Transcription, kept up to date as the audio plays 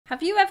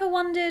Have you ever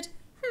wondered,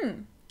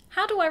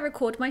 how do I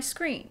record my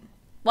screen?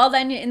 Well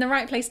then, you're in the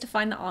right place to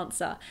find the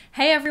answer.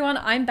 Hey everyone,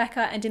 I'm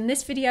Becca, and in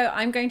this video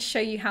I'm going to show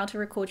you how to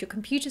record your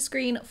computer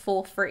screen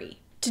for free.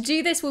 To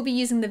do this, we'll be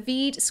using the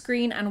Veed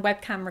screen and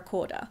webcam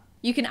recorder.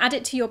 You can add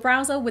it to your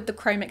browser with the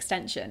Chrome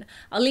extension.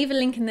 I'll leave a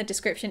link in the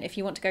description if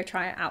you want to go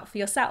try it out for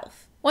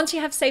yourself. Once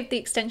you have saved the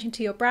extension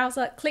to your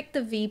browser, click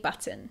the V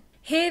button.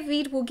 Here,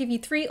 Veed will give you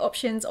 3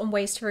 options on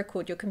ways to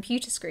record your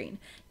computer screen.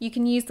 You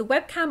can use the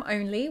webcam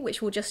only,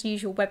 which will just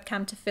use your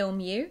webcam to film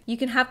you. You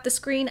can have the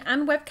screen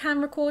and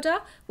webcam recorder,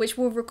 which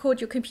will record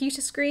your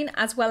computer screen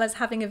as well as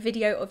having a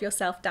video of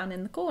yourself down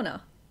in the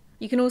corner.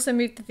 You can also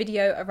move the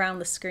video around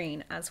the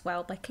screen as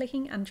well by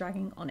clicking and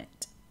dragging on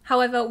it.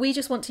 However, we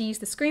just want to use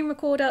the screen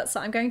recorder, so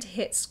I'm going to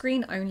hit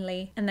screen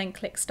only and then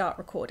click start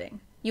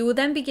recording. You will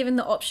then be given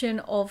the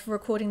option of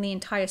recording the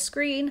entire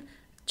screen,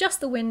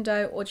 just the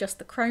window or just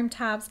the Chrome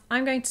tabs.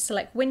 I'm going to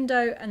select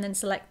window and then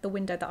select the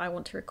window that I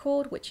want to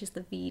record, which is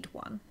the Veed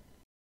one.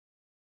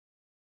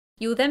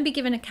 You will then be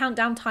given a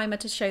countdown timer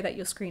to show that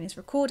your screen is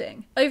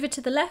recording. Over to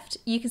the left,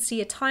 you can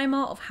see a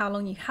timer of how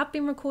long you have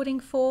been recording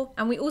for,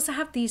 and we also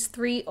have these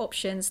 3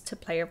 options to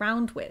play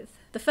around with.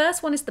 The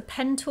first one is the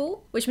pen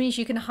tool, which means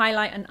you can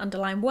highlight and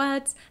underline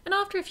words, and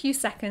after a few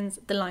seconds,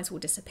 the lines will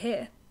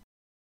disappear.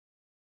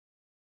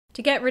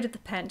 To get rid of the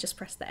pen, just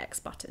press the X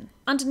button.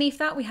 Underneath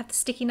that, we have the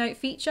sticky note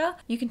feature.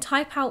 You can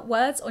type out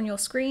words on your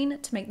screen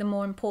to make them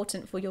more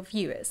important for your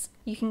viewers.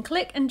 You can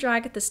click and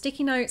drag the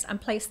sticky notes and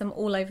place them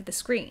all over the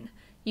screen.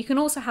 You can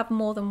also have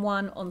more than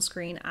one on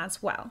screen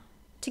as well.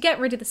 To get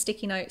rid of the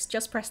sticky notes,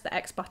 just press the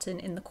X button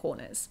in the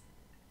corners.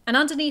 And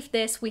underneath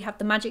this, we have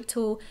the magic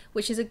tool,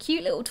 which is a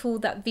cute little tool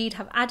that Veed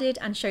have added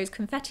and shows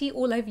confetti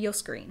all over your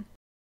screen.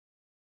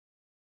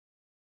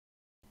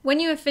 When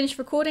you have finished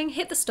recording,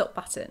 hit the stop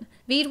button.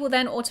 Veed will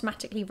then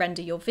automatically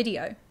render your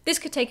video. This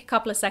could take a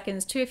couple of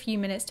seconds to a few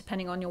minutes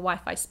depending on your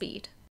Wi-Fi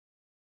speed.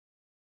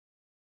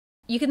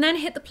 You can then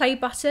hit the play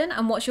button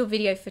and watch your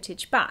video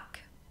footage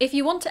back. If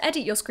you want to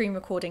edit your screen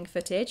recording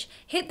footage,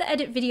 hit the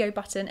edit video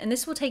button and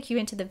this will take you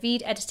into the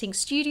Veed editing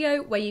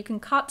studio where you can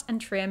cut and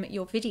trim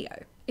your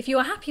video. If you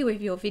are happy with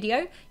your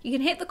video, you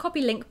can hit the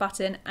copy link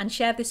button and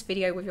share this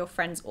video with your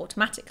friends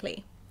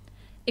automatically.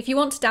 If you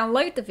want to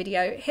download the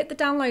video, hit the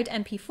download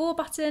MP4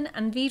 button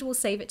and Veed will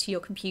save it to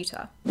your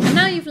computer. And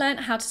now you've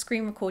learned how to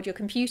screen record your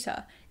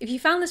computer. If you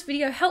found this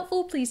video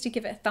helpful, please do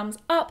give it a thumbs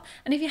up.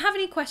 And if you have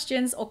any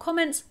questions or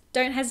comments,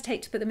 don't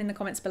hesitate to put them in the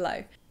comments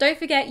below. Don't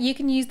forget you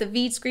can use the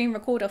Veed screen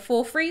recorder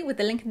for free with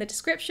the link in the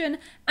description.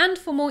 And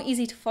for more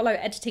easy to follow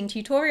editing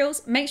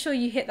tutorials, make sure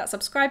you hit that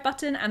subscribe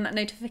button and that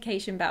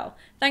notification bell.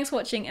 Thanks for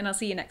watching and I'll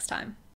see you next time.